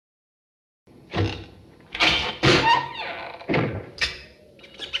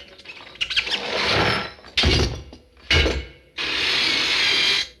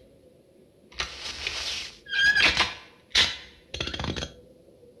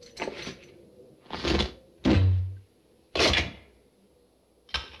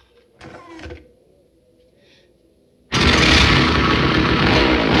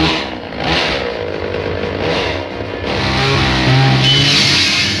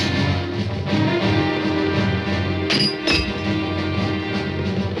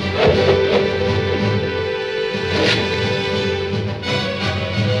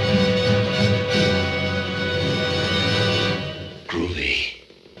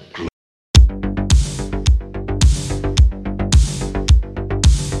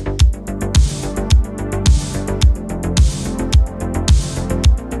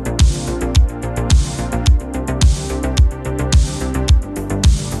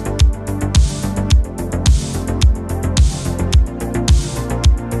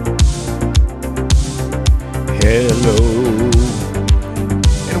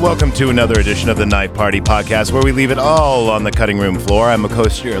welcome to another edition of the Knife Party Podcast, where we leave it all on the cutting room floor. I'm of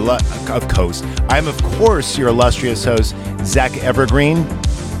course your illustrious host, Zach Evergreen,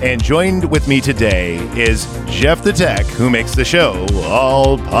 and joined with me today is Jeff the Tech, who makes the show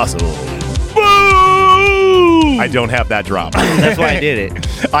all possible. Boom! I don't have that drop. That's why I did it.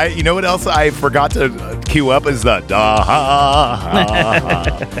 You know what else I forgot to cue up is the da ha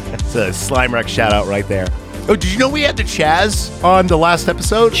ha. It's a Slime Wreck shout out right there. Oh, did you know we had the Chaz on the last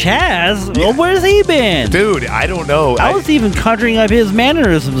episode? Chaz? Yeah. Well, where's he been? Dude, I don't know. I was even conjuring up his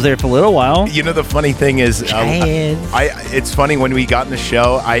mannerisms there for a little while. You know, the funny thing is, it's funny when we got in the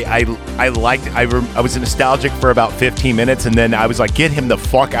show, I was nostalgic for about 15 minutes, and then I was like, get him the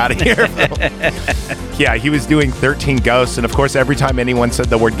fuck out of here. Yeah, he was doing 13 ghosts, and of course, every time anyone said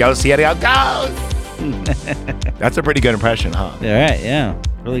the word ghost, he had to go, ghost! That's a pretty good impression, huh? All right, yeah.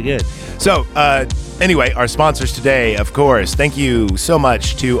 Really good. So, anyway, our sponsors today, of course, thank you so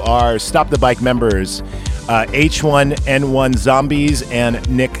much to our Stop the Bike members, H1N1 Zombies and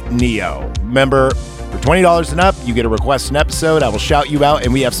Nick Neo. Remember, for $20 and up, you get to request an episode. I will shout you out,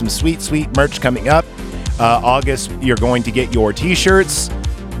 and we have some sweet, sweet merch coming up. August, you're going to get your t-shirts.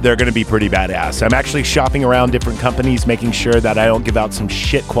 They're going to be pretty badass. I'm actually shopping around different companies, making sure that I don't give out some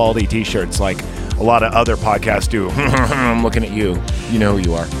shit quality t-shirts like a lot of other podcasts do. I'm looking at you. You know who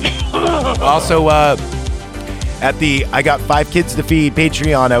you are. Also, at the I Got 5 Kids to Feed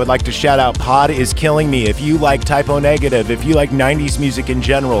Patreon, I would like to shout out Pod Is Killing Me. If you like Typo Negative, if you like 90s music in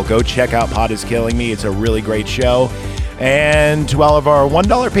general, go check out Pod Is Killing Me. It's a really great show. And to all of our $1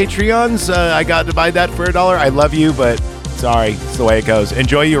 Patreons, I got to buy that for $1. I love you, but sorry, it's the way it goes.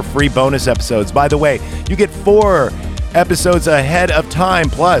 Enjoy your free bonus episodes. By the way, you get 4 episodes ahead of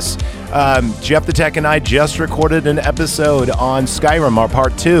time. Plus, Jeff the Tech and I just recorded an episode on Skyrim, our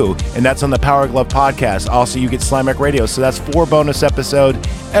part 2, and that's on the Power Glove podcast. Also, you get Slime Wreck Radio, so that's 4 bonus episodes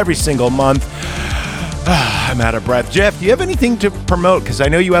every single month. I'm out of breath. Jeff, do you have anything to promote? Because I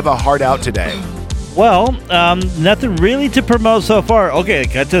know you have a heart out today. Well, nothing really to promote so far. Okay,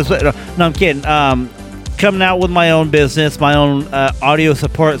 got this. No, I'm kidding. Coming out with my own business, my own audio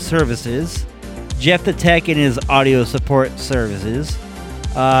support services. Jeff the Tech and his audio support services.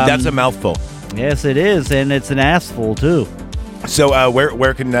 That's a mouthful. Yes, it is, and it's an assful too. So,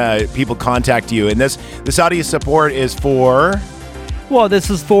 where can people contact you? And this audio support is for? Well, this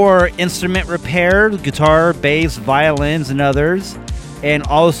is for instrument repair, guitar, bass, violins, and others, and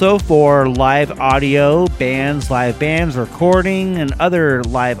also for live audio, live bands, recording, and other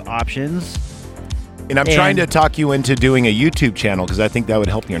live options. And I'm trying to talk you into doing a YouTube channel because I think that would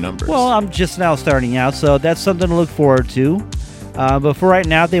help your numbers. Well, I'm just now starting out, so that's something to look forward to. But for right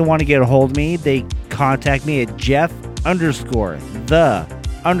now, if they want to get a hold of me, they contact me at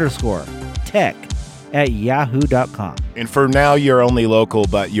Jeff_the_tech@yahoo.com. And for now, you're only local,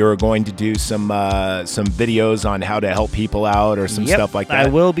 but you're going to do some videos on how to help people out or some stuff like that. I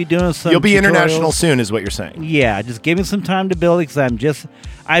will be doing some. You'll be tutorials. international soon, is what you're saying. Yeah, just give me some time to build it because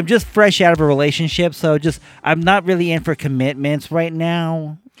I'm just fresh out of a relationship, so I'm not really in for commitments right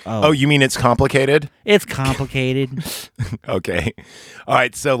now. Oh, you mean it's complicated? It's complicated. Okay. All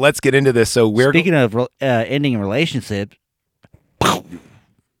right, so let's get into this. So Speaking of ending a relationship,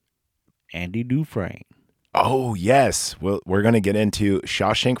 Andy Dufresne. Oh, yes. Well, we're going to get into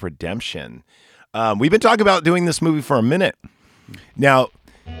Shawshank Redemption. We've been talking about doing this movie for a minute. Now,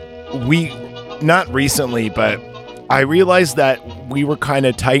 not recently, but I realized that we were kind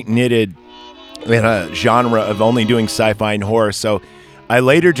of tight-knitted in a genre of only doing sci-fi and horror, so I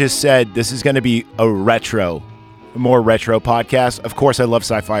later just said this is going to be a more retro podcast. Of course, I love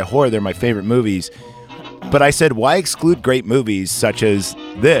sci-fi horror. They're my favorite movies. But I said, why exclude great movies such as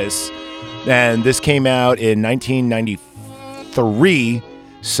this? And this came out in 1993,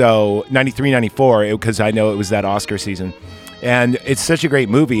 so 93, 94, because I know it was that Oscar season. And it's such a great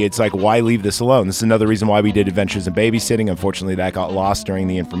movie. It's like, why leave this alone? This is another reason why we did Adventures in Babysitting. Unfortunately, that got lost during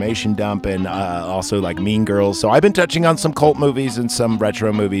the information dump, and also like Mean Girls. So I've been touching on some cult movies and some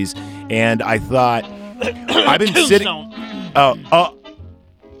retro movies, and I thought I've been sitting.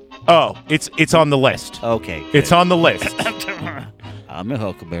 It's on the list. Okay, good. It's on the list. I'm a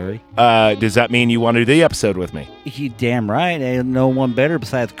Huckleberry. Does that mean you want to do the episode with me? You damn right. Ain't no one better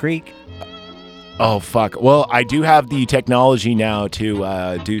besides Creek. Oh, fuck. Well, I do have the technology now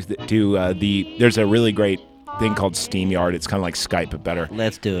to do there's a really great thing called SteamYard. It's kind of like Skype, but better.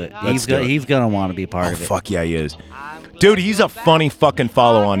 Let's do it. He's going to want to be part of it. Fuck yeah, he is. Dude, he's a funny fucking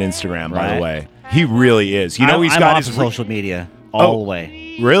follow on Instagram, by the way. He really is. You know, he's got his social media all the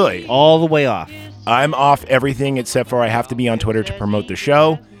way. Really? All the way off. I'm off everything except for I have to be on Twitter to promote the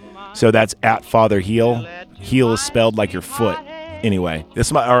show. So that's @FatherHeal. Heel is spelled like your foot. Anyway, this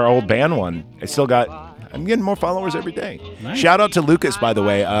is our old band one. I'm getting more followers every day. Nice. Shout out to Lucas, by the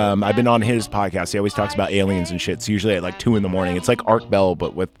way. I've been on his podcast. He always talks about aliens and shit. It's usually at like 2 a.m. It's like Art Bell,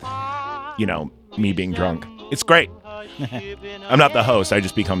 but with, me being drunk. It's great. I'm not the host. I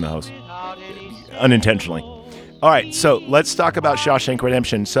just become the host. Unintentionally. All right, so let's talk about Shawshank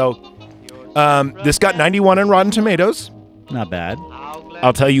Redemption. So this got 91 on Rotten Tomatoes. Not bad.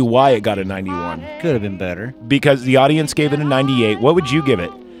 I'll tell you why it got a 91. Could have been better. Because the audience gave it a 98. What would you give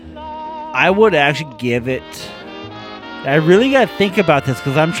it? I would actually give it... I really got to think about this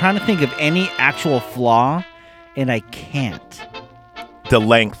because I'm trying to think of any actual flaw, and I can't. The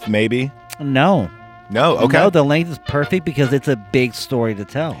length, maybe? No. No, okay. No, the length is perfect because it's a big story to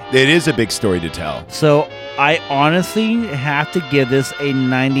tell. It is a big story to tell. So I honestly have to give this a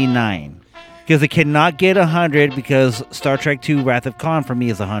 99. Because it cannot get 100 because Star Trek II Wrath of Khan for me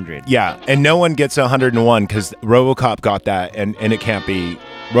is 100. Yeah, and no one gets 101 because RoboCop got that, and it can't be...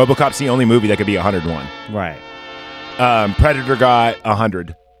 RoboCop's the only movie that could be 101. Right. Predator got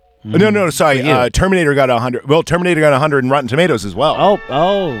 100. No, sorry. Terminator got 100. Well, Terminator got 100 in Rotten Tomatoes as well.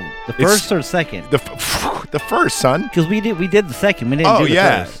 Oh, the first or second? The first, son. Because we did the second. We didn't do the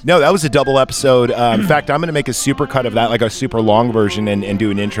first. No, that was a double episode. In fact, I'm going to make a super cut of that, like a super long version, and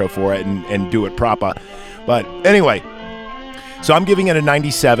do an intro for it and do it proper. But anyway, so I'm giving it a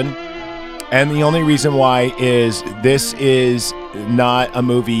 97. And the only reason why is this is not a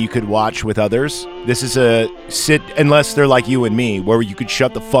movie you could watch with others. This is unless they're like you and me, where you could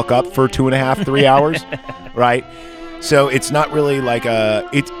shut the fuck up for 2.5, 3 hours, right? So it's not really like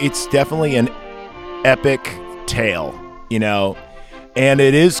it's definitely an epic tale, and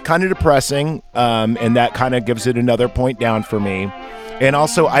it is kind of depressing, and that kind of gives it another point down for me. And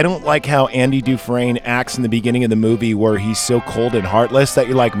also, I don't like how Andy Dufresne acts in the beginning of the movie where he's so cold and heartless that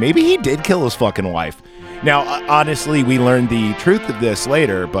you're like, maybe he did kill his fucking wife. Now, honestly, we learned the truth of this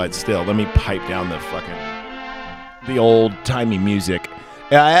later, but still, let me pipe down the old-timey music.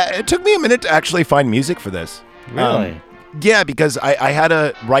 It took me a minute to actually find music for this. Really? Yeah, because I had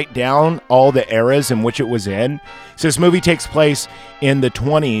to write down all the eras in which it was in. So this movie takes place in the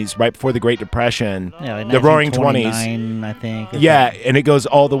 20s, right before the Great Depression. Yeah, like the Roaring 20s. I think. Yeah, and it goes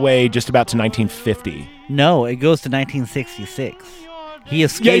all the way just about to 1950. No, it goes to 1966. He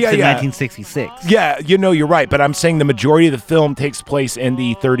escapes in 1966. Yeah, you're right, but I'm saying the majority of the film takes place in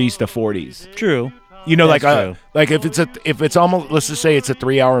the 30s to 40s. True. Like if it's almost, let's just say it's a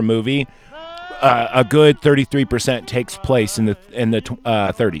 3-hour movie. A good 33% takes place in the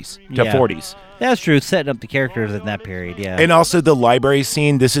 30s to 40s. That's true. Setting up the characters in that period, yeah. And also the library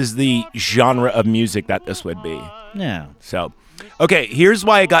scene. This is the genre of music that this would be. Yeah. So, okay, here's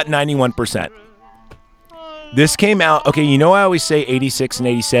why I got 91%. This came out. Okay, I always say 86 and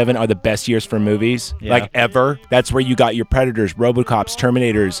 87 are the best years for movies, like ever. That's where you got your Predators, RoboCops,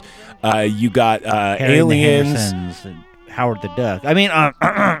 Terminators. You got Aliens, Howard the Duck. I mean.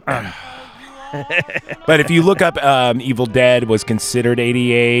 But if you look up Evil Dead was considered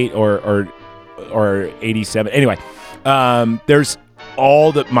 88 or 87. Anyway, there's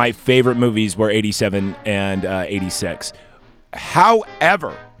my favorite movies were 87 and 86.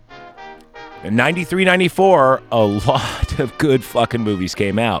 However, in 93, 94, a lot of good fucking movies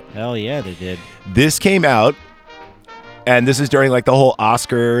came out. Hell yeah, they did. This came out, and this is during like the whole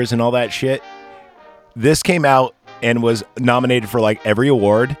Oscars and all that shit. This came out and was nominated for like every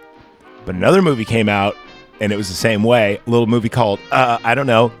award. But another movie came out, and it was the same way. A little movie called,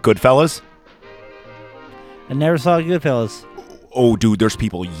 Goodfellas. I never saw Goodfellas. Oh, dude, there's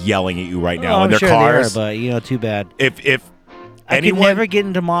people yelling at you right now in their sure cars. They are, but, too bad. If I can never get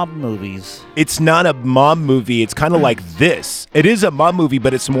into mob movies. It's not a mob movie. It's kind of like this. It is a mob movie,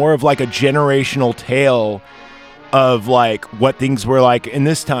 but it's more of like a generational tale of like what things were like in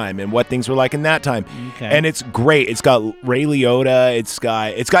this time and what things were like in that time. Okay. And it's great. It's got Ray Liotta, it's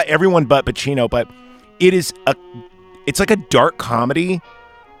got everyone but Pacino, but it's like a dark comedy,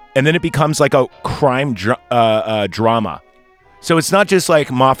 and then it becomes like a crime drama. So it's not just like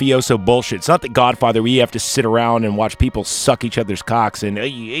mafioso bullshit. It's not The Godfather where you have to sit around and watch people suck each other's cocks and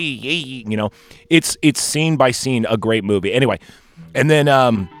it's scene by scene a great movie. Anyway, and then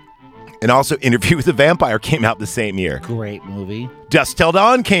and also Interview with the Vampire came out the same year. Great movie. Dusk Till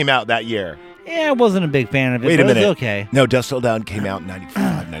Dawn came out that year. Yeah, I wasn't a big fan of it. Wait a minute. It was okay. No, Dusk Till Dawn came out in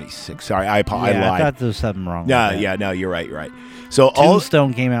 95, 96. Sorry, I lied. I thought there was something wrong with that. No, you're right. So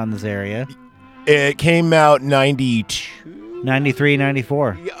Tombstone came out in this area. It came out 92. 93,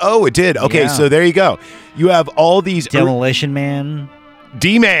 94. Oh, it did. Okay, so there you go. You have all these... Demolition Man.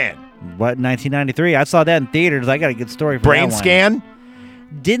 D-Man. What, 1993? I saw that in theaters. I got a good story for Brain that one. Scan.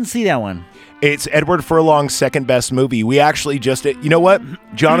 Didn't see that one. It's Edward Furlong's second best movie. We actually just did. You know what?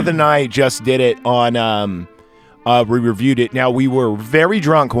 Jonathan and I just did it on. We reviewed it. Now, we were very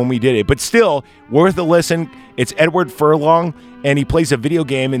drunk when we did it, but still worth a listen. It's Edward Furlong, and he plays a video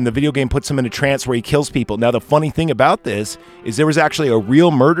game, and the video game puts him in a trance where he kills people. Now, the funny thing about this is there was actually a real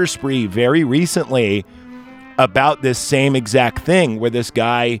murder spree very recently about this same exact thing, where this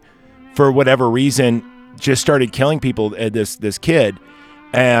guy, for whatever reason, just started killing people. This kid,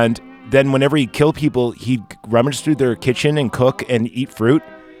 and then whenever he killed people, he'd rummage through their kitchen and cook and eat fruit.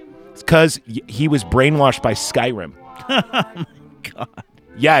 It's because he was brainwashed by Skyrim. Oh, my God.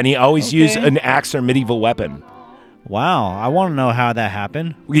 Yeah, and he always used an axe or medieval weapon. Wow. I want to know how that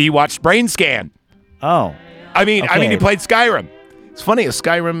happened. He watched Brain Scan. Oh. I mean, he played Skyrim. It's funny,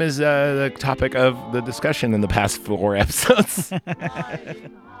 Skyrim is the topic of the discussion in the past 4 episodes.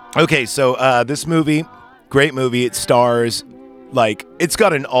 Okay, so this movie, great movie. It stars, it's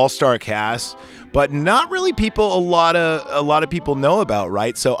got an all-star cast, but not really people a lot of people know about,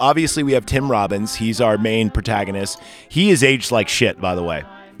 right? So obviously we have Tim Robbins. He's our main protagonist. He is aged like shit, by the way.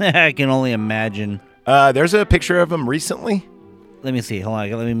 I can only imagine. There's a picture of him recently. Let me see. Hold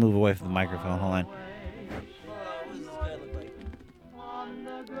on. Let me move away from the microphone. Hold on.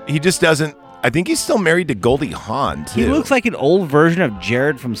 He just doesn't. I think he's still married to Goldie Hawn, too. He looks like an old version of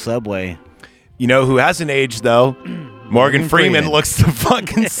Jared from Subway. You know who hasn't aged, though? Morgan Freeman looks the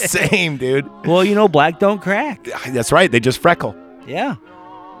fucking same, dude. Well, black don't crack. That's right. They just freckle. Yeah.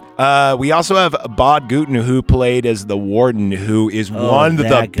 We also have Bod Gooten, who played as the warden, who is one of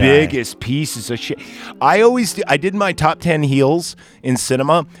the biggest pieces of shit. I did my top 10 heels in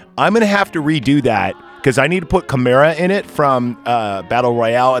cinema. I'm going to have to redo that because I need to put Chimera in it from Battle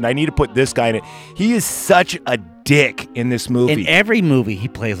Royale, and I need to put this guy in it. He is such a dick in this movie. In every movie, he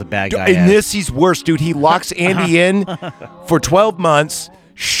plays a bad guy. In this, he's worse, dude. He locks Andy in for 12 months,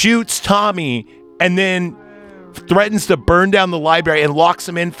 shoots Tommy, and then threatens to burn down the library and locks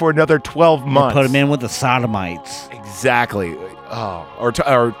him in for another 12 months. Put him in with the sodomites. Exactly. Oh, or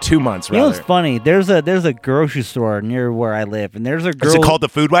 2 months, rather. You know what's funny? There's a grocery store near where I live, and there's a girl. Is it called the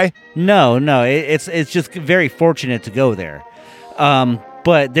Foodway? No. It's just very fortunate to go there.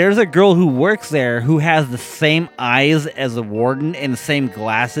 But there's a girl who works there who has the same eyes as the warden and the same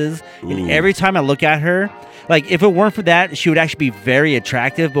glasses. Ooh. And every time I look at her, if it weren't for that, she would actually be very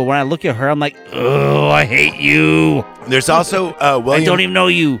attractive. But when I look at her, I'm like, oh, I hate you. There's also William. I don't even know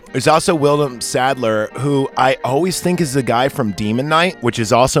you. There's also William Sadler, who I always think is the guy from Demon Knight, which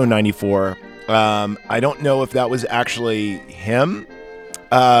is also 94. I don't know if that was actually him,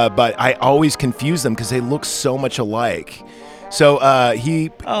 but I always confuse them because they look so much alike. So he.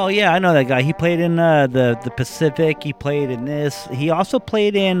 Oh yeah, I know that guy. He played in the Pacific. He played in this. He also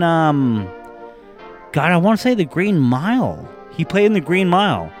played in God, I want to say The Green Mile. He played in The Green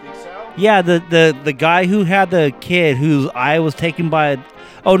Mile. Think so? Yeah, the guy who had the kid whose eye was taken by.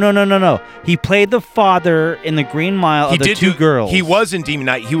 Oh no! He played the father in The Green Mile of the two girls. He was in Demon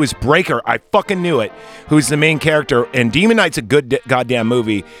Knight. He was Breaker. I fucking knew it. Who's the main character? And Demon Knight's a good goddamn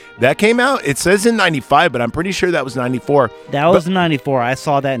movie. That came out. It says in 95, but I'm pretty sure that was 94. That was 94. I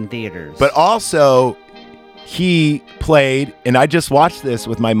saw that in theaters. But also, he played, and I just watched this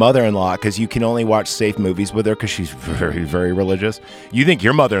with my mother-in-law because you can only watch safe movies with her because she's very, very religious. You think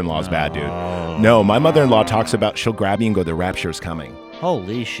your mother-in-law's bad, dude? No, my mother-in-law talks about she'll grab you and go, "The rapture's coming."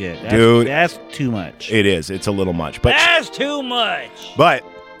 Holy shit. Dude. That's too much. It is. It's a little much. But that's too much. But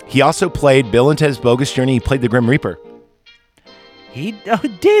he also played Bill and Ted's Bogus Journey. He played the Grim Reaper.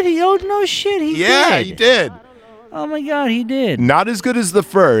 Did he? Oh, no shit. He did. Yeah, he did. Oh, my God, he did. Not as good as the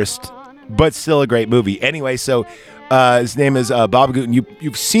first, but still a great movie. Anyway, so his name is Bob Gooten.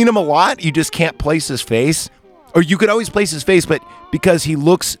 You've seen him a lot. You just can't place his face. Or you could always place his face, but because he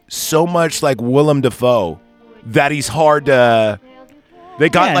looks so much like Willem Dafoe that he's hard to... They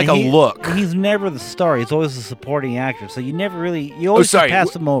got a look. He's never the star. He's always a supporting actor. So you always just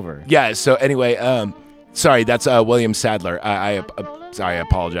pass him over. Yeah. So anyway, sorry, that's William Sadler. I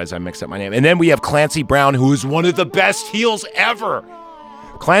apologize. I mixed up my name. And then we have Clancy Brown, who is one of the best heels ever.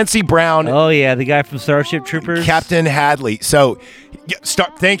 Clancy Brown. Oh yeah, the guy from Starship Troopers. Captain Hadley. So,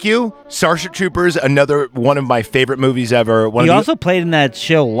 thank you, Starship Troopers. Another one of my favorite movies ever. He also played in that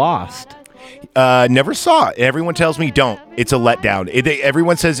show Lost. Never saw it. Everyone tells me don't. It's a letdown.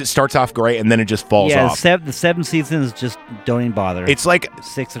 Everyone says it starts off great and then it just falls off. Yeah, the 7 seasons just don't even bother. It's like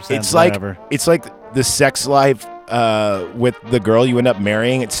 6 or 7. It's like whatever. It's like the sex life with the girl you end up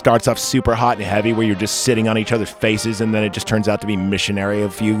marrying. It starts off super hot and heavy, where you're just sitting on each other's faces, and then it just turns out to be missionary.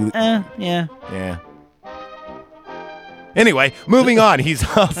 Yeah. Anyway, moving on. He's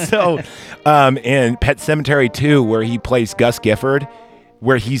also in Pet Sematary 2, where he plays Gus Gifford.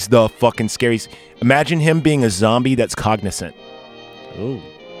 where he's the fucking scariest. Imagine him being a zombie that's cognizant. Ooh.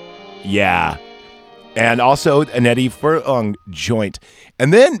 Yeah. And also an Eddie Furlong joint.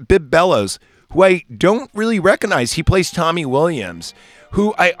 And then Bib Bellows, who I don't really recognize. He plays Tommy Williams,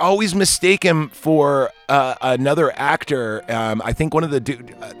 who I always mistake him for another actor. I think one of the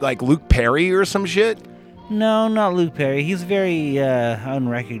dude, like Luke Perry or some shit. No, not Luke Perry. He's very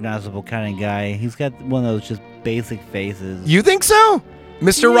unrecognizable kind of guy. He's got one of those just basic faces. You think so?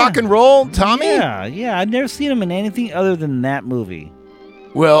 Mr. Rock and Roll, Tommy? Yeah. I've never seen him in anything other than that movie.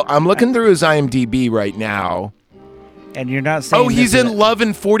 Well, I'm looking through his IMDb right now. And you're not saying... Oh, he's in Love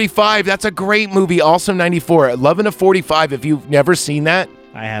and 45. That's a great movie, also 94. Love and a 45, if you've never seen that.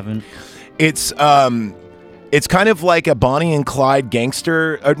 I haven't. It's kind of like a Bonnie and Clyde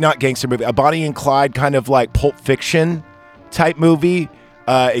gangster, or not gangster movie, a Bonnie and Clyde kind of like Pulp Fiction type movie.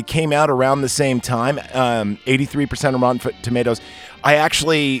 It came out around the same time, 83% of Rotten Tomatoes. I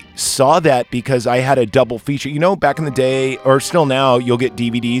actually saw that because I had a double feature. You know, back in the day, or still now, you'll get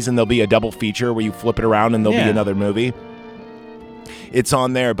DVDs and there'll be a double feature where you flip it around and there'll be another movie. It's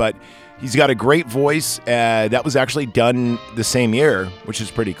on there, but he's got a great voice. That was actually done the same year, which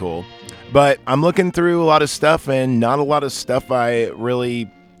is pretty cool. But I'm looking through a lot of stuff and not a lot of stuff I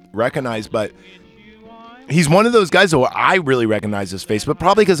really recognize, but he's one of those guys that I really recognize his face, but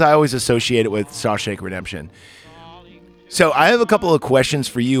probably because I always associate it with Shawshank Redemption. So I have a couple of questions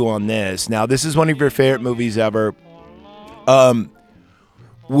for you on this. Now, this is one of your favorite movies ever.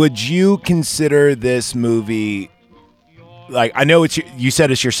 Would you consider this movie, like, I know you said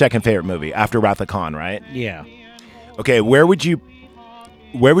it's your second favorite movie after Wrath of Khan, right? Yeah. Okay, where would you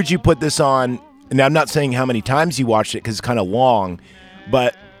put this on? And I'm not saying how many times you watched it because it's kind of long,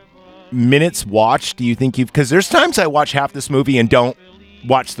 but minutes watched, do you think because there's times I watch half this movie and don't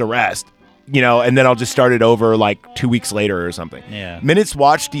watch the rest, and then I'll just start it over like 2 weeks later or something. Yeah. Minutes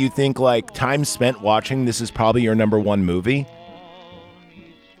watched, do you think like time spent watching this is probably your number one movie?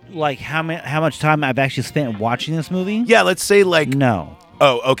 Like how much time I've actually spent watching this movie? Yeah, let's say like... No.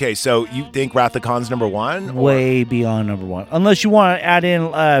 Oh, okay, so you think Wrath of Khan's number one? Or? Way beyond number one. Unless you want to add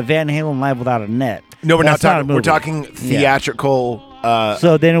in Van Halen Live Without a Net. No, we're not talking... We're talking theatrical...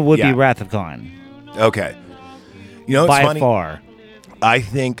 so then it would be Wrath of Khan. Okay. You know, it's By funny. far. I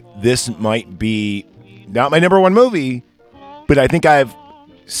think this might be not my number one movie, but I think I've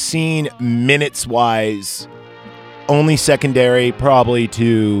seen minutes-wise only secondary probably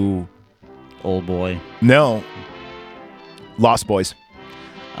to... Old Boy. No. Lost Boys.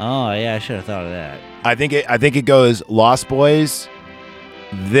 Oh, yeah, I should have thought of that. I think it goes Lost Boys,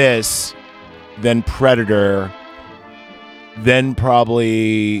 this, then Predator, then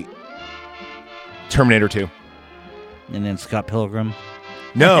probably Terminator 2. And then Scott Pilgrim.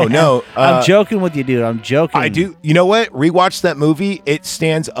 No. I'm joking with you, dude. I'm joking. I do. You know what? Rewatch that movie. It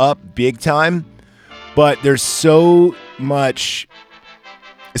stands up big time, but there's so much,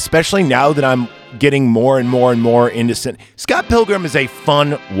 especially now that I'm getting more and more and more into Scott Pilgrim is a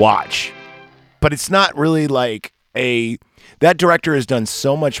fun watch, but it's not really like that director has done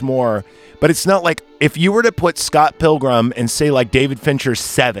so much more, but it's not like if you were to put Scott Pilgrim and say like David Fincher's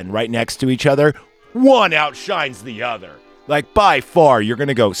Seven right next to each other, one outshines the other. Like by far, you're going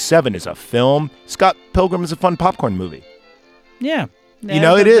to go Seven is a film. Scott Pilgrim is a fun popcorn movie. Yeah.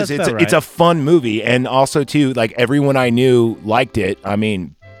 It is. It's right. It's a fun movie. And also too, like everyone I knew liked it. I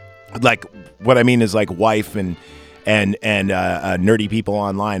mean, like what I mean is like wife and nerdy people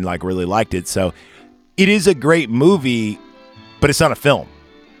online like really liked it. So it is a great movie, but it's not a film.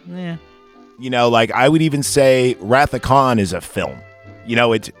 Yeah. Like I would even say Wrath of Khan is a film.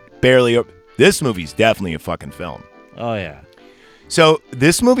 It's barely. This movie's definitely a fucking film. Oh yeah. So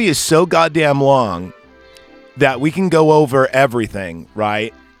this movie is so goddamn long that we can go over everything,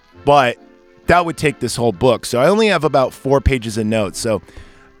 right? But that would take this whole book. So I only have about 4 pages of notes. So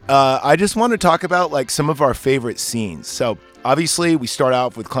I just want to talk about like some of our favorite scenes. So obviously we start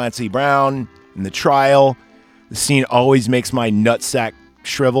off with Clancy Brown in the trial. The scene always makes my nutsack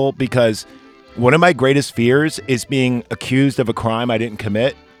shrivel because one of my greatest fears is being accused of a crime I didn't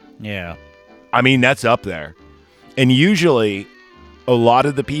commit. Yeah. I mean, that's up there. And usually a lot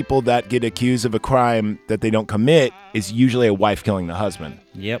of the people that get accused of a crime that they don't commit is usually a wife killing the husband.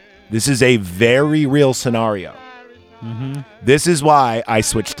 Yep. This is a very real scenario. Mm-hmm. This is why I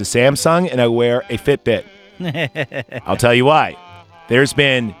switched to Samsung and I wear a Fitbit. I'll tell you why. There's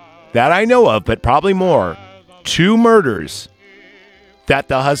been, that I know of, but probably more, 2 murders that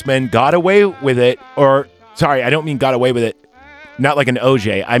the husband got away with it, or, sorry, I don't mean got away with it, not like an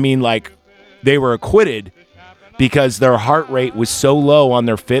OJ. I mean like they were acquitted because their heart rate was so low on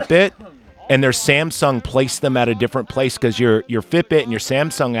their Fitbit and their Samsung placed them at a different place because your Fitbit and your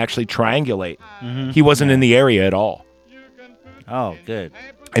Samsung actually triangulate. He wasn't in the area at all. Oh, good.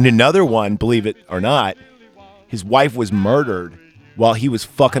 And another one, believe it or not, his wife was murdered while he was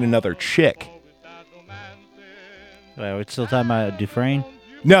fucking another chick. Wait, we're still talking about Dufresne?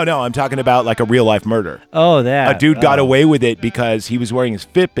 No, I'm talking about like a real life murder. Oh, that. A dude got away with it because he was wearing his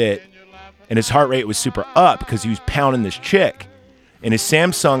Fitbit and his heart rate was super up because he was pounding this chick. And his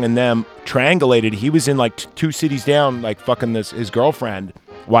Samsung and them triangulated. He was in like 2 cities down, like fucking his girlfriend,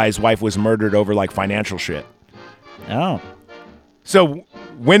 while his wife was murdered over like financial shit. Oh. So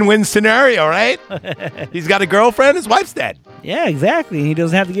win-win scenario, right? He's got a girlfriend, his wife's dead. Yeah, exactly. He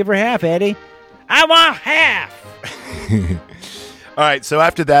doesn't have to give her half, Eddie. I want half. All right, so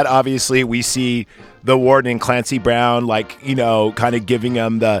after that, obviously, we see the warden and Clancy Brown, like, you know, kind of giving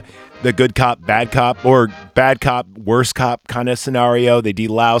him the good cop, bad cop, or bad cop, worse cop kind of scenario. They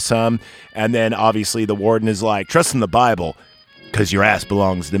delouse him, and then, obviously, the warden is like, trust in the Bible, because your ass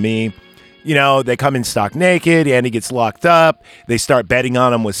belongs to me. You know, they come in stock naked, Andy gets locked up, they start betting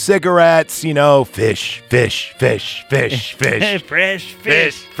on him with cigarettes, you know, fish, fish, fish, fish, fish. Fresh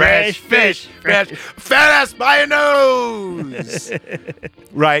Fish, fresh fish, fresh. Fat ass by a nose.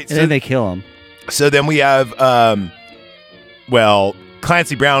 Right. And then they kill him. So then we have,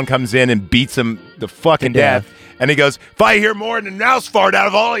 Clancy Brown comes in and beats him the fucking death. And he goes, if I hear more than a mouse fart out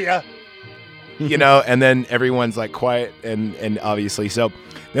of all of you. You know, and then everyone's like quiet and obviously. So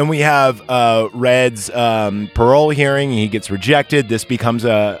then we have Red's parole hearing. He gets rejected. This becomes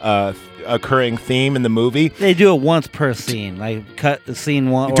a occurring theme in the movie. They do it once per scene, like cut the scene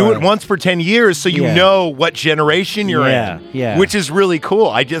one. Do it once per 10 years, so you know what generation you're in. Yeah, which is really cool.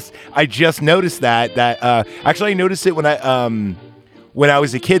 I just noticed that. Actually, I noticed it when I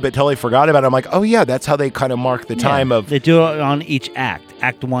was a kid, but totally forgot about it. I'm like, oh yeah, that's how they kind of mark the time of. They do it on each act.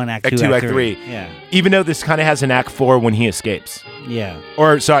 Act 1, Act 2, Act 3. Yeah. Even though this kind of has an Act 4 when he escapes. Yeah.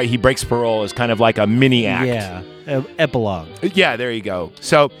 Or sorry, he breaks parole as kind of like a mini act. Yeah. Epilogue. Yeah, there you go.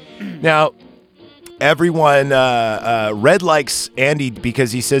 So now everyone, Red likes Andy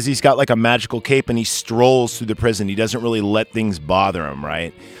because he says he's got like a magical cape and he strolls through the prison. He doesn't really let things bother him,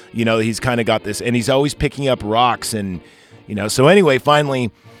 right? You know, he's kind of got this, and he's always picking up rocks and, you know. So anyway,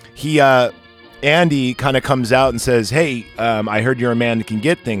 finally, Andy kind of comes out and says, hey, I heard you're a man that can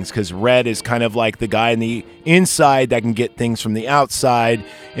get things, because Red is kind of like the guy on the inside that can get things from the outside,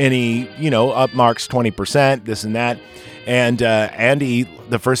 and he, you know, upmarks 20%, this and that. And Andy,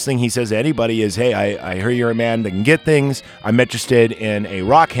 the first thing he says to anybody is, hey, I hear you're a man that can get things. I'm interested in a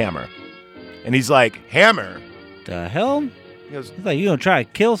rock hammer. And he's like, hammer? The hell? He goes, he's like, you gonna try to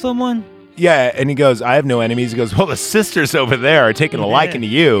kill someone? Yeah, and he goes, I have no enemies. He goes, well, the sisters over there are taking a liking to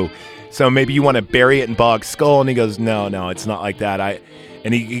you. So maybe you want to bury it in Bog's skull. And he goes, no, it's not like that.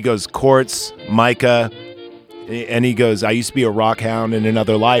 And he goes, quartz, mica. And he goes, I used to be a rock hound in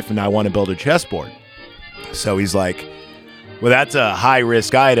another life, and I want to build a chessboard. So he's like, well, that's a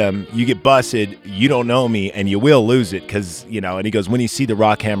high-risk item. You get busted, you don't know me, and you will lose it. Because, you know, and he goes, when you see the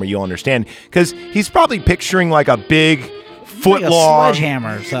rock hammer, you'll understand. Because he's probably picturing like a big foot-long. Like a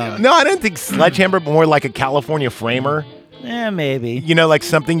sledgehammer or something. No, I don't think sledgehammer, but more like a California framer. Yeah, maybe. You know, like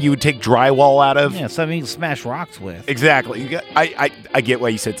something you would take drywall out of. Yeah, something you can smash rocks with. Exactly. I get why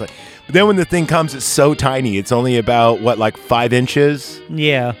you said it's like. But then when the thing comes, it's so tiny. It's only about, what, like 5 inches?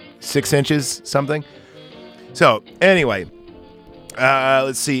 Yeah. 6 inches, something? So, anyway.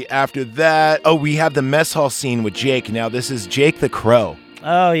 Let's see. After that, we have the mess hall scene with Jake. Now, this is Jake the Crow.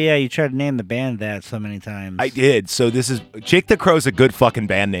 Oh, yeah. You tried to name the band that so many times. I did. So this is... Jake the Crow's a good fucking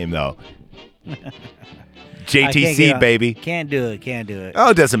band name, though. JTC, baby. Can't do it. Oh,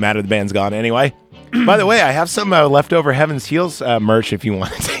 it doesn't matter. The band's gone anyway. By the way, I have some leftover Heaven's Heels merch if you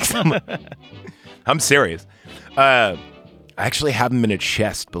want to take some. I'm serious. I actually have them in a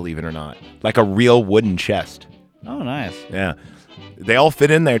chest, believe it or not. Like a real wooden chest. Oh, nice. Yeah. They all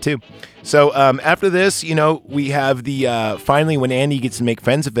fit in there, too. So after this, you know, we have the, finally, when Andy gets to make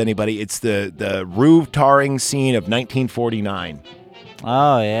friends with anybody, it's the roof tarring scene of 1949.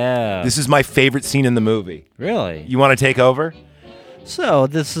 Oh, yeah. This is my favorite scene in the movie. Really? You want to take over? So,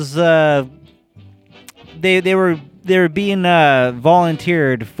 this is, they were being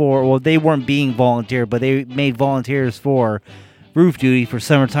volunteered for, well, they weren't being volunteered, but they made volunteers for roof duty for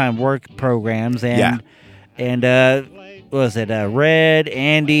summertime work programs. And, what was it, Red,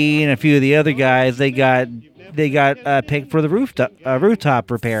 Andy, and a few of the other guys, they got picked for the rooftop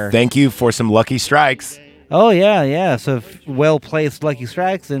repair. Thank you for some lucky strikes. Oh, yeah. So well-placed lucky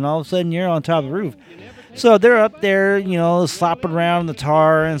strikes, and all of a sudden you're on top of the roof. So they're up there, you know, slopping around the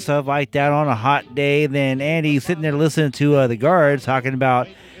tar and stuff like that on a hot day. Then Andy's sitting there listening to the guards talking about,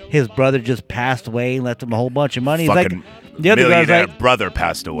 his brother just passed away and left him a whole bunch of money. He's like, Fucking the other guy's millionaire like, brother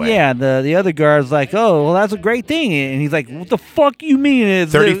passed away. yeah, the other guard's like, oh, well, that's a great thing. And he's like, what the fuck you mean?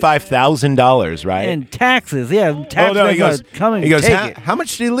 It's $35,000, right? and taxes. Yeah, taxes. He goes, come and he goes, take it. how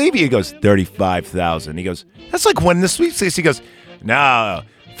much did he leave you? He goes, $35,000. He goes, that's like winning the sweepstakes. He goes, no,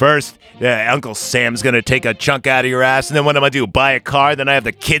 first, Uncle Sam's going to take a chunk out of your ass, and then what am I do? Buy a car? Then I have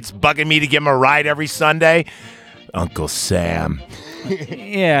the kids bugging me to give him a ride every Sunday? Uncle Sam.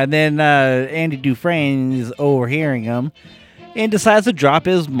 Yeah, and then Andy Dufresne is overhearing him and decides to drop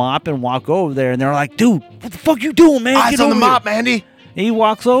his mop and walk over there. And they're like, dude, what the fuck you doing, man? Eyes Get on the over here." mop, Andy. And he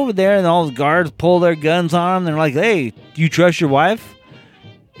walks over there, and all the guards pull their guns on him. They're like, hey, do you trust your wife?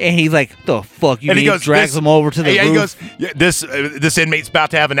 And he's like, the fuck you And mean? he goes, Drags him over to the yeah, roof. he goes, yeah, this inmate's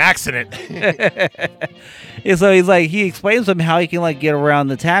about to have an accident. And so he's like, he explains to him how he can like get around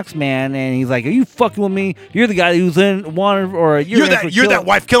the tax man, and he's like, "Are you fucking with me? You're the guy who's in wanted, or you're that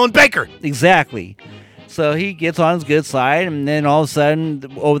wife killing Baker." Exactly. So he gets on his good side, and then all of a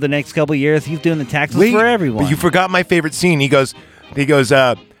sudden, over the next couple of years, he's doing the taxes for everyone. But you forgot my favorite scene. He goes,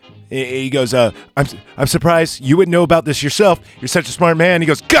 I'm surprised you wouldn't know about this yourself. You're such a smart man. He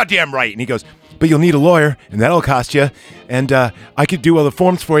goes, goddamn right. And he goes, but you'll need a lawyer, and that'll cost you. And I could do all the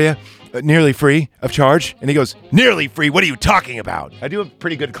forms for you. Nearly free of charge. And he goes, nearly free? What are you talking about? I do a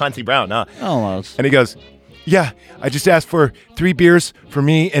pretty good Clancy Brown, huh? Almost. And he goes, yeah, I just asked for 3 beers for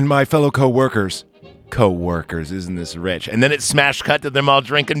me and my fellow co-workers. Co-workers, isn't this rich? And then it smash cut to them all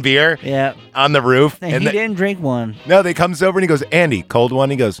drinking beer on the roof. And he didn't drink one. No, they comes over and he goes, Andy, cold one?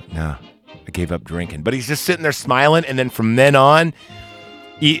 He goes, no, I gave up drinking. But he's just sitting there smiling. And then from then on,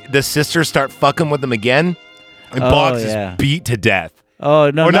 the sisters start fucking with him again. And Boggs is beat to death.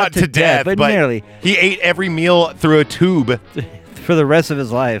 Oh, no, or not to death, but nearly. He ate every meal through a tube. For the rest of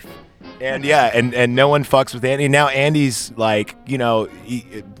his life. And and no one fucks with Andy. Now Andy's like,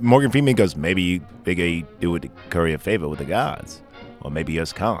 Morgan Freeman goes, maybe you figure he do it to curry a favor with the gods. Or maybe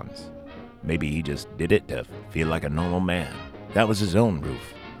us cons. Maybe he just did it to feel like a normal man. That was his own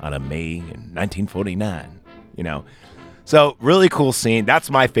roof on a May in 1949. So really cool scene. That's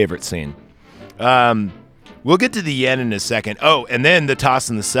my favorite scene. We'll get to the end in a second. Oh, and then the toss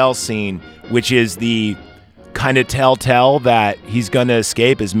in the cell scene, which is the kind of telltale that he's going to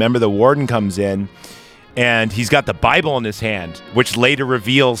escape. Is remember the warden comes in, and he's got the Bible in his hand, which later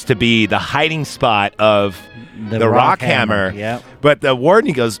reveals to be the hiding spot of the rock hammer. Yeah. But the warden,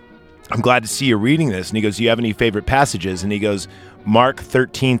 he goes, I'm glad to see you reading this. And he goes, do you have any favorite passages? And he goes, Mark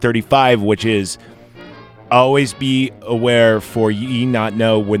 13:35, which is, always be aware, for ye not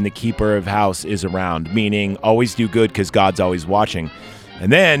know when the keeper of house is around, meaning always do good because God's always watching.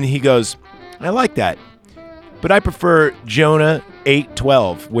 And then he goes, I like that, but I prefer Jonah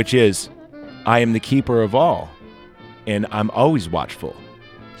 8:12, which is, I am the keeper of all, and I'm always watchful.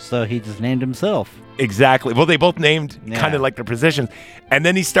 So he just named himself. Exactly. Well, they both named kind of like their positions. And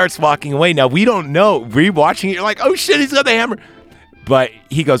then he starts walking away. Now, we don't know. Rewatching it, you're like, oh shit, he's got the hammer. But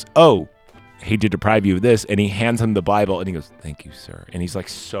he goes, oh, hate to deprive you of this, and he hands him the Bible, and he goes, thank you, sir. And he's like,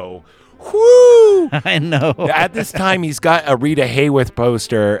 so, whoo! I know. At this time, he's got a Rita Hayworth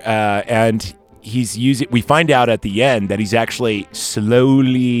poster, and he's using. We find out at the end that he's actually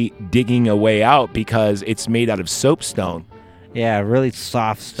slowly digging a way out because it's made out of soapstone. Yeah, really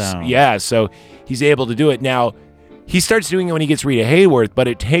soft stone. Yeah, so he's able to do it. Now, he starts doing it when he gets Rita Hayworth, but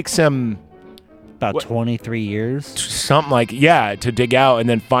it takes him about 23 years. Something like, to dig out. And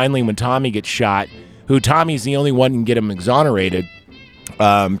then finally when Tommy gets shot, who Tommy's the only one who can get him exonerated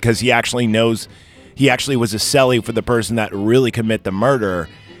because he actually knows he actually was a cellie for the person that really commit the murder.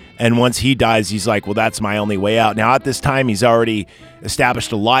 And once he dies, he's like, well, that's my only way out. Now, at this time, he's already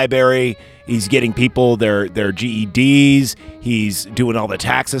established a library. He's getting people their GEDs. He's doing all the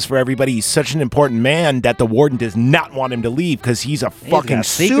taxes for everybody. He's such an important man that the warden does not want him to leave because he's a fucking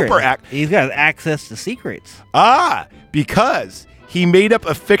super... He's got access to secrets. Because he made up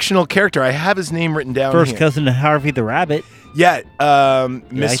a fictional character. I have his name written down First here. cousin to Harvey the Rabbit. Yeah,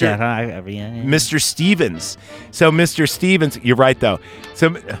 Mr. Mr. Stevens. So Mr. Stevens, you're right though. So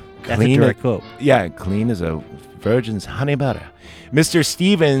that's a direct quote. Yeah, clean as a virgin's honey butter. Mr.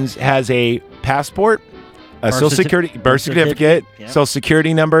 Stevens has a passport, a social security birth certificate, social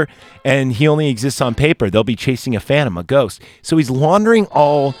security number, and he only exists on paper. They'll be chasing a phantom, a ghost. So he's laundering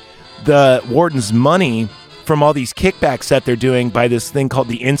all the warden's money from all these kickbacks that they're doing by this thing called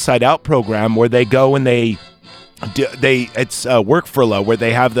the Inside Out program, where they go and it's work furlough, where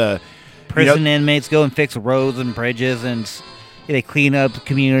they have the prison inmates go and fix roads and bridges, and they clean up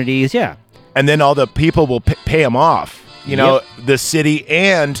communities. Yeah, and then all the people will pay them off. The city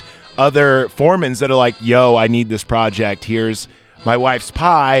and other foremans that are like, yo, I need this project. Here's my wife's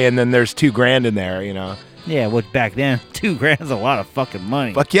pie, and then there's $2,000 in there, you know. Yeah, which back then, $2,000 is a lot of fucking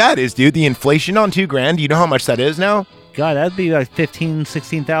money. Fuck yeah, it is, dude. The inflation on $2,000, you know how much that is now? God, that'd be like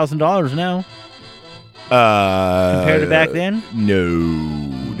 $15,000-$16,000 now. Compared to back then?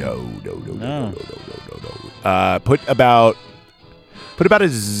 No. Put about a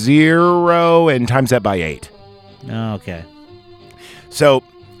 0 and times that by 8. Oh, okay. So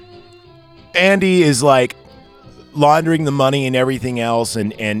Andy is like laundering the money and everything else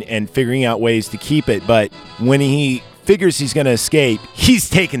and figuring out ways to keep it. But when he figures he's going to escape, he's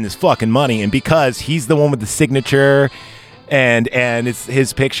taking this fucking money. And because he's the one with the signature and it's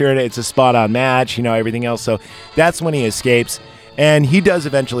his picture and it's a spot on match, you know, everything else. So that's when he escapes. And he does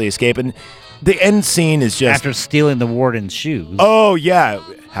eventually escape. And the end scene is just... After stealing the warden's shoes. Oh, yeah.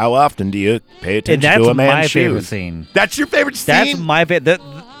 How often do you pay attention to a man's shoes? That's my favorite scene. That's your favorite scene? That's my favorite.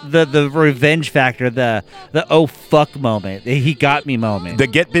 The revenge factor, the oh fuck moment, the he got me moment. The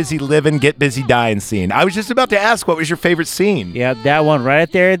get busy living, get busy dying scene. I was just about to ask, what was your favorite scene? Yeah, that one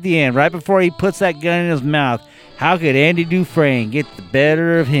right there at the end, right before he puts that gun in his mouth. How could Andy Dufresne get the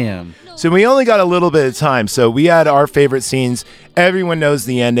better of him? So we only got a little bit of time, so we had our favorite scenes. Everyone knows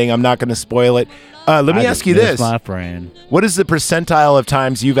the ending. I'm not going to spoil it. Let me ask you this. My friend. What is the percentile of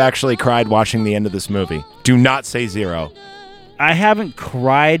times you've actually cried watching the end of this movie? Do not say 0. I haven't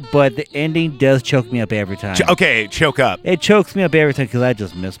cried, but the ending does choke me up every time. Okay, choke up. It chokes me up every time because I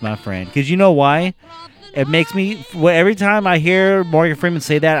just miss my friend. Because you know why? It makes me... every time I hear Morgan Freeman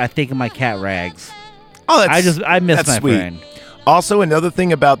say that, I think of my cat Rags. Oh, I miss my sweet. friend. Also, another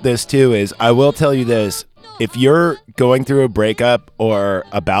thing about this, too, is I will tell you this. If you're going through a breakup or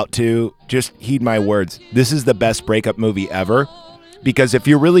about to, just heed my words. This is the best breakup movie ever. Because if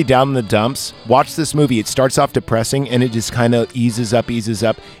you're really down in the dumps, watch this movie. It starts off depressing, and it just kind of eases up.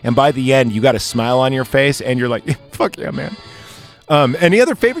 And by the end, you got a smile on your face, and you're like, fuck yeah, man. Any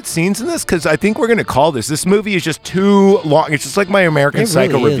other favorite scenes in this? Because I think we're going to call this. This movie is just too long. It's just like my American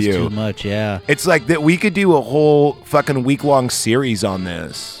Psycho review. It really is too much, yeah. It's like that we could do a whole fucking week-long series on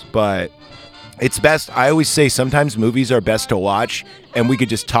this, but it's best. I always say sometimes movies are best to watch, and we could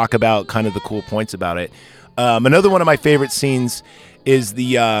just talk about kind of the cool points about it. Another one of my favorite scenes is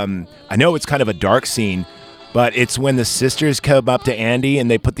the, I know it's kind of a dark scene, but it's when the sisters come up to Andy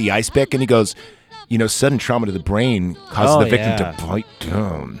and they put the ice pick and he goes, you know, sudden trauma to the brain causes the victim to bite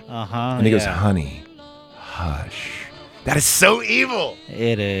down. And he goes, honey, hush. That is so evil.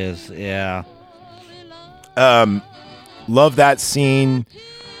 It is, yeah. Love that scene.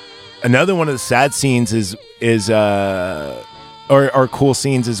 Another one of the sad scenes or cool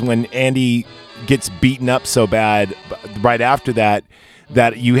scenes is when Andy gets beaten up so bad right after that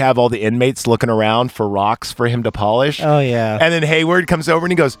you have all the inmates looking around for rocks for him to polish. Oh, yeah. And then Hayward comes over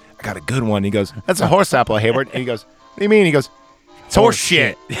and he goes, I got a good one. He goes, that's a horse apple, Hayward. And he goes, what do you mean? He goes, it's horse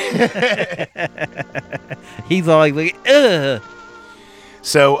shit. He's all like, ugh.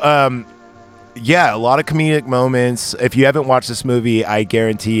 So, yeah, a lot of comedic moments. If you haven't watched this movie, I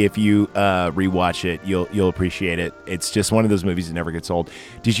guarantee if you rewatch it, you'll appreciate it. It's just one of those movies that never gets old.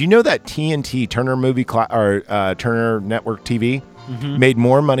 Did you know that TNT, Turner Turner Network TV, made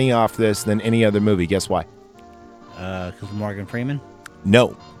more money off this than any other movie? Guess why? Because Morgan Freeman?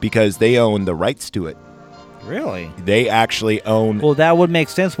 No, because they own the rights to it. Really? They actually own... Well, that would make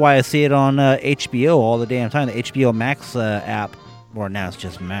sense why I see it on HBO all the damn time. The HBO Max app. Or now it's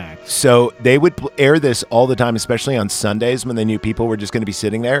just Max. So they would air this all the time, especially on Sundays when they knew people were just going to be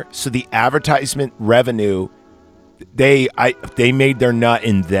sitting there. So the advertisement revenue, they made their nut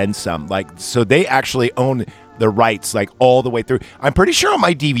and then some. So they actually own the rights all the way through. I'm pretty sure on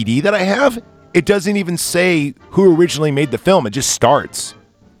my DVD that I have, it doesn't even say who originally made the film. It just starts.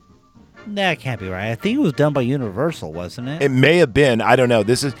 That can't be right. I think it was done by Universal, wasn't it? It may have been. I don't know.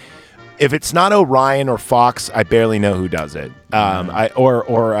 If it's not Orion or Fox, I barely know who does it. Or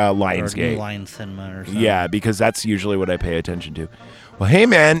Lionsgate. Or Lion Cinema or something. Yeah, because that's usually what I pay attention to. Well, hey,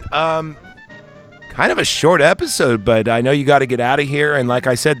 man, kind of a short episode, but I know you got to get out of here. And like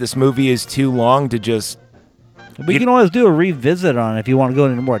I said, this movie is too long to just... We can always do a revisit on it if you want to go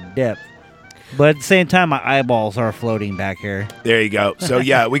into more depth. But at the same time, my eyeballs are floating back here. There you go. So,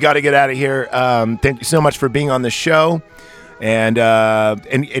 yeah, we got to get out of here. Thank you so much for being on the show. And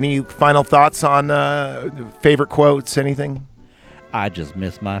any final thoughts on favorite quotes, anything? I just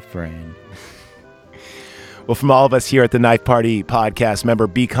miss my friend. Well, from all of us here at the Knife Party Podcast, remember,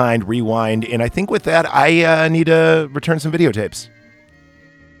 be kind, rewind. And I think with that, I need to return some videotapes.